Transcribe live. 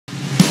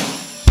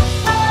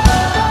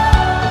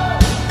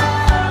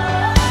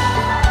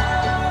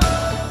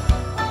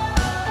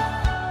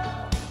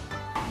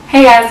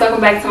Hey guys, welcome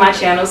back to my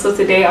channel. So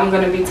today I'm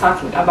going to be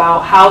talking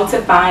about how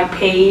to find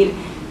paid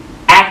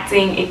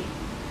acting.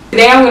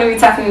 Today I'm going to be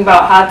talking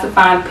about how to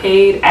find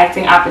paid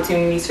acting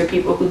opportunities for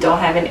people who don't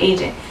have an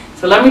agent.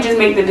 So let me just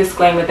make the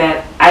disclaimer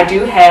that I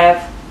do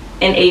have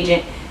an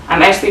agent.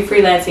 I'm actually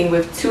freelancing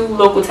with 2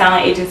 local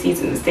talent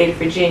agencies in the state of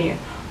Virginia.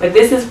 But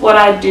this is what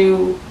I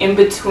do in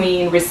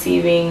between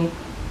receiving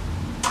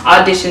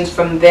auditions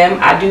from them.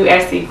 I do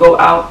actually go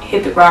out,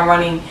 hit the ground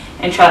running,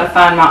 and try to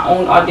find my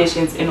own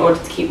auditions in order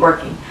to keep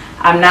working.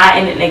 I'm not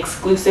in an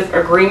exclusive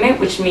agreement,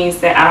 which means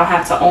that I don't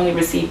have to only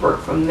receive work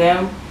from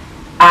them.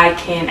 I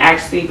can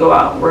actually go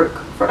out and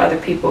work for other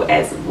people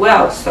as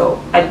well. So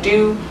I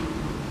do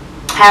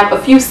have a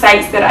few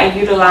sites that I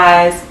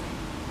utilize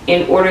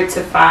in order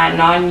to find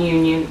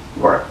non-union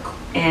work.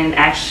 And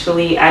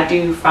actually I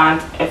do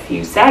find a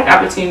few SAG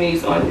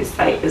opportunities on this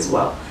site as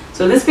well.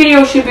 So this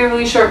video should be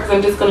really short because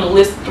I'm just going to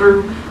list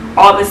through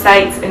all the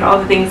sites and all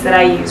the things that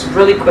I use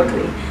really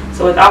quickly.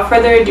 So without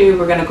further ado,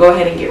 we're going to go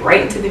ahead and get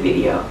right into the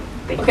video.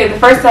 Okay, the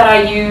first that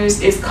I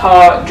use is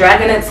called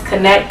Dragonets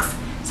Connects.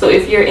 So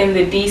if you're in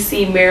the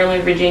DC,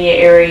 Maryland, Virginia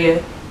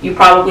area, you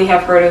probably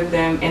have heard of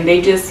them, and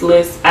they just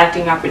list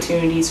acting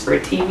opportunities for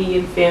TV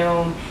and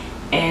film,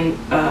 and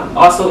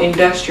also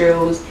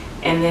industrials,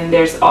 and then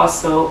there's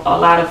also a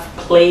lot of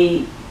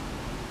plays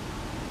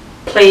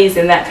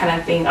and that kind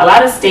of thing, a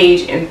lot of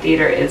stage and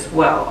theater as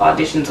well,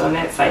 auditions on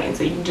that site. And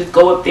so you can just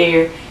go up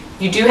there.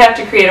 You do have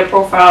to create a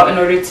profile in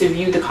order to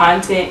view the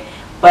content,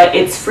 but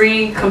it's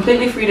free,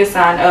 completely free to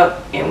sign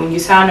up. And when you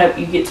sign up,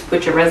 you get to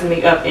put your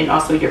resume up and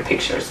also your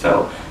picture.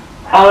 So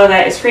all of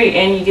that is free,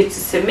 and you get to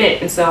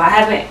submit. And so I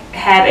haven't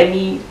had a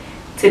need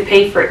to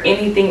pay for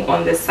anything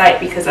on this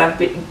site because I've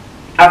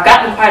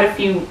gotten quite a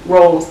few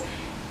roles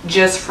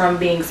just from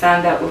being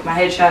signed up with my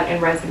headshot and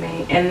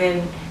resume. And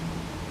then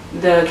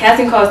the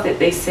casting calls that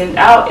they send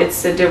out,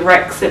 it's a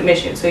direct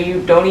submission, so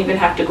you don't even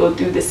have to go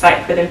through the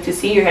site for them to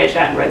see your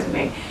headshot and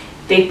resume.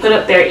 They put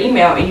up their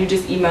email and you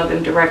just email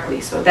them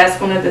directly. So that's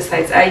one of the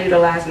sites I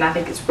utilize, and I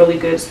think it's really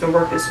good. It's been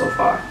working so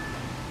far.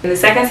 And the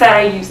second site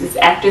I use is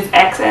Actors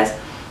Access,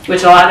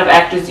 which a lot of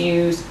actors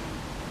use.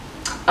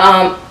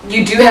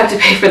 You do have to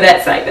pay for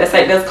that site. That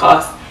site does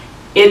cost.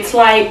 It's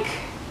like,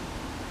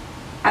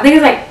 I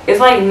think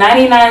it's like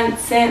 99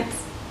 cents.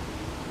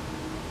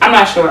 I'm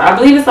not sure. I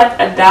believe it's like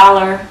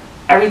 $1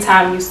 every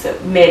time you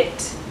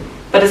submit,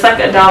 but it's like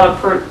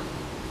 $1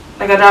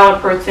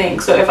 per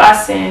thing. So if I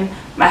send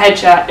my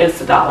headshot,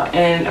 it's $1,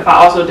 and if I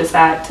also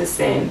decide to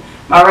send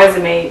my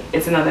resume,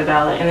 it's another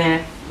 $1, and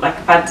then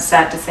if I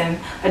decide to send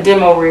a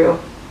demo reel,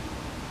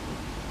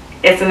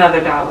 it's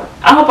another $1.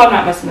 I hope I'm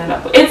not messing it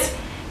up, but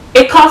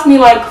it costs me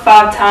like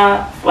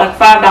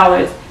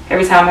 $5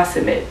 every time I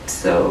submit.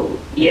 So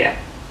yeah.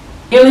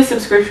 Yearly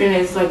subscription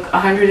is like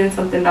 $100 and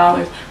something,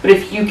 but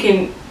if you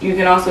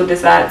can also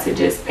decide to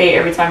just pay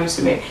every time you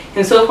submit.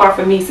 And so far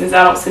for me, since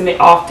I don't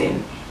submit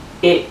often,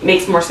 it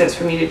makes more sense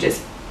for me to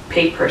just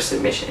pay per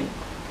submission.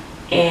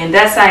 And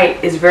that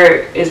site is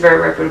very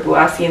reputable.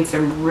 I've seen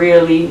some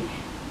really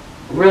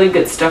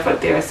good stuff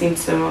up there. I've seen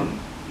some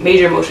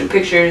major motion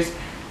pictures,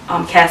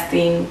 some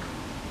casting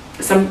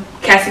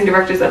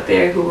directors up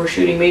there who were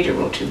shooting major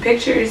motion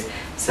pictures,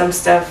 some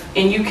stuff.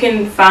 And you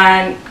can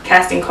find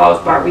casting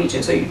calls by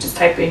region, so you just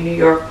type in New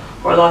York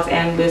or Los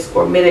Angeles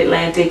or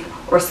Mid-Atlantic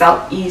or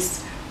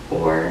Southeast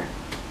or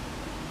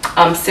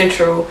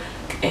Central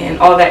and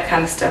all that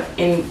kind of stuff,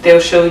 and they'll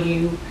show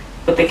you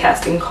what the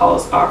casting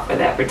calls are for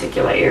that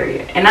particular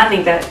area. And I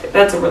think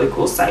that's a really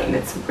cool site, and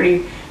it's some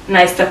pretty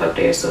nice stuff up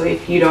there. So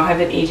if you don't have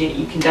an agent,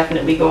 you can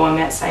definitely go on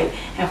that site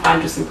and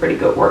find you some pretty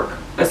good work,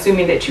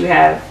 assuming that you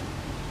have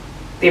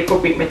the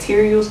appropriate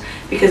materials,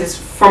 because it's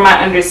from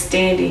my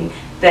understanding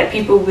that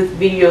people with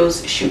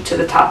videos shoot to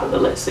the top of the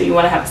list. So you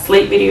want to have a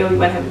slate video, you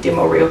want to have a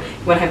demo reel,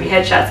 you want to have your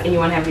headshots, and you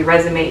want to have your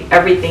resume,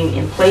 everything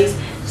in place,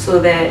 so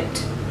that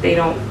they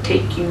don't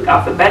take you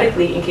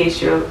alphabetically in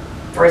case your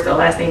first or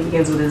last name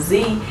begins with a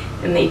Z,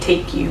 and they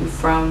take you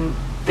from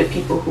the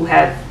people who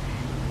have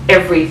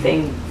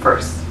everything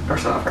first, or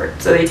so I've heard.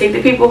 So they take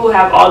the people who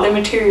have all their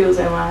materials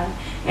in line,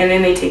 and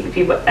then they take the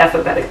people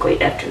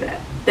alphabetically after that.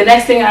 The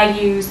next thing I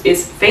use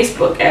is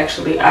Facebook.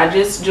 Actually, I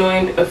just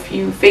joined a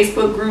few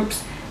Facebook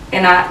groups,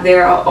 and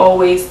there are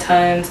always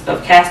tons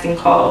of casting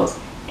calls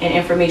and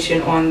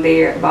information on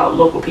there about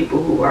local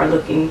people who are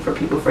looking for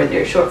people for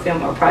their short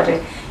film or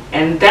project.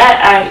 And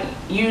that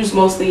I use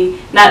mostly,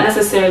 not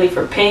necessarily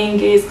for paying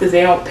gigs, because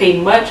they don't pay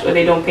much or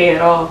they don't pay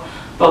at all,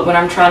 but when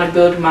I'm trying to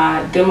build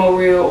my demo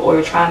reel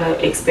or trying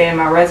to expand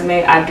my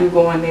resume, I do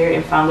go in there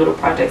and find little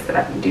projects that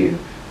I can do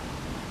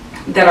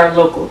that are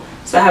local.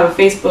 So I have a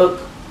Facebook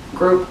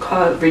group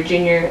called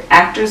Virginia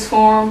Actors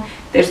Forum.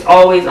 There's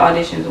always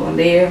auditions on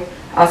there.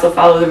 I also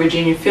follow the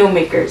Virginia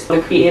filmmakers, the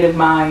creative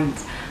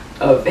minds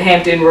of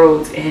Hampton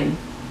Roads, and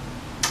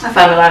I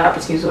found a lot of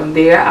opportunities on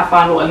there. I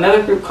found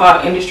another group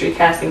called Industry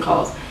Casting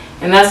Calls,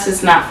 and that's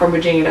just not from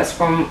Virginia, that's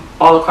from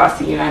all across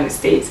the United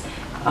States.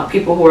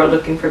 People who are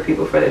looking for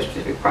people for their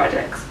specific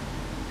projects.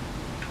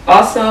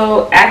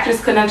 Also,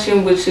 Actors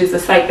Connection, which is a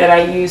site that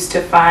I use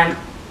to find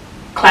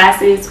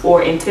classes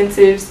or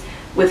intensives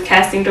with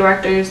casting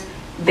directors,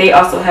 they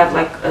also have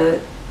like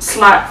a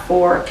slot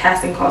for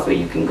casting calls where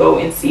you can go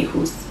and see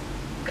who's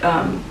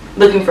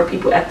looking for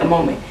people at the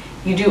moment.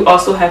 You do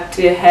also have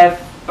to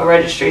have a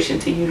registration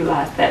to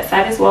utilize that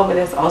site as well, but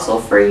it's also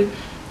free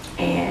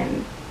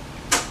and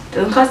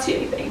doesn't cost you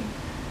anything.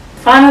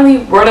 Finally,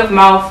 word of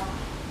mouth.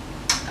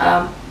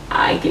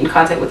 I get in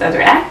contact with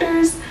other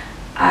actors.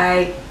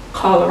 I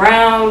call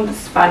around,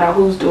 find out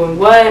who's doing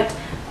what.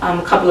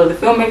 A couple of the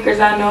filmmakers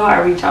I know, I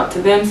reach out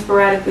to them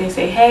sporadically and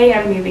say, hey, I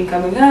have anything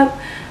coming up,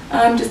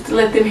 just to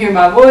let them hear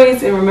my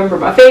voice and remember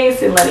my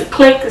face and let it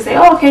click to say,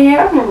 oh, okay,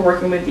 yeah, I remember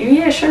working with you.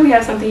 Yeah, sure, we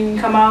have something, you can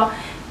come out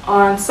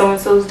on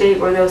so-and-so's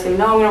date. Or they'll say,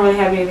 no, we don't really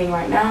have anything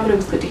right now, but it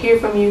was good to hear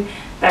from you,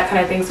 that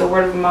kind of thing. So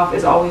word of mouth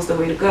is always the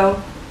way to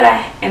go.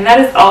 And that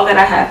is all that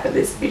I have for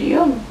this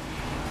video.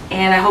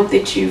 And I hope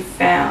that you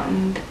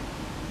found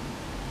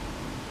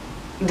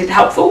it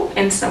helpful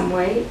in some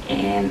way.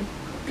 And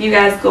you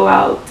guys go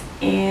out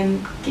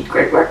and get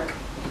great work.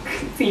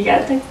 See you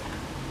guys next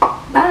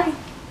time. Bye.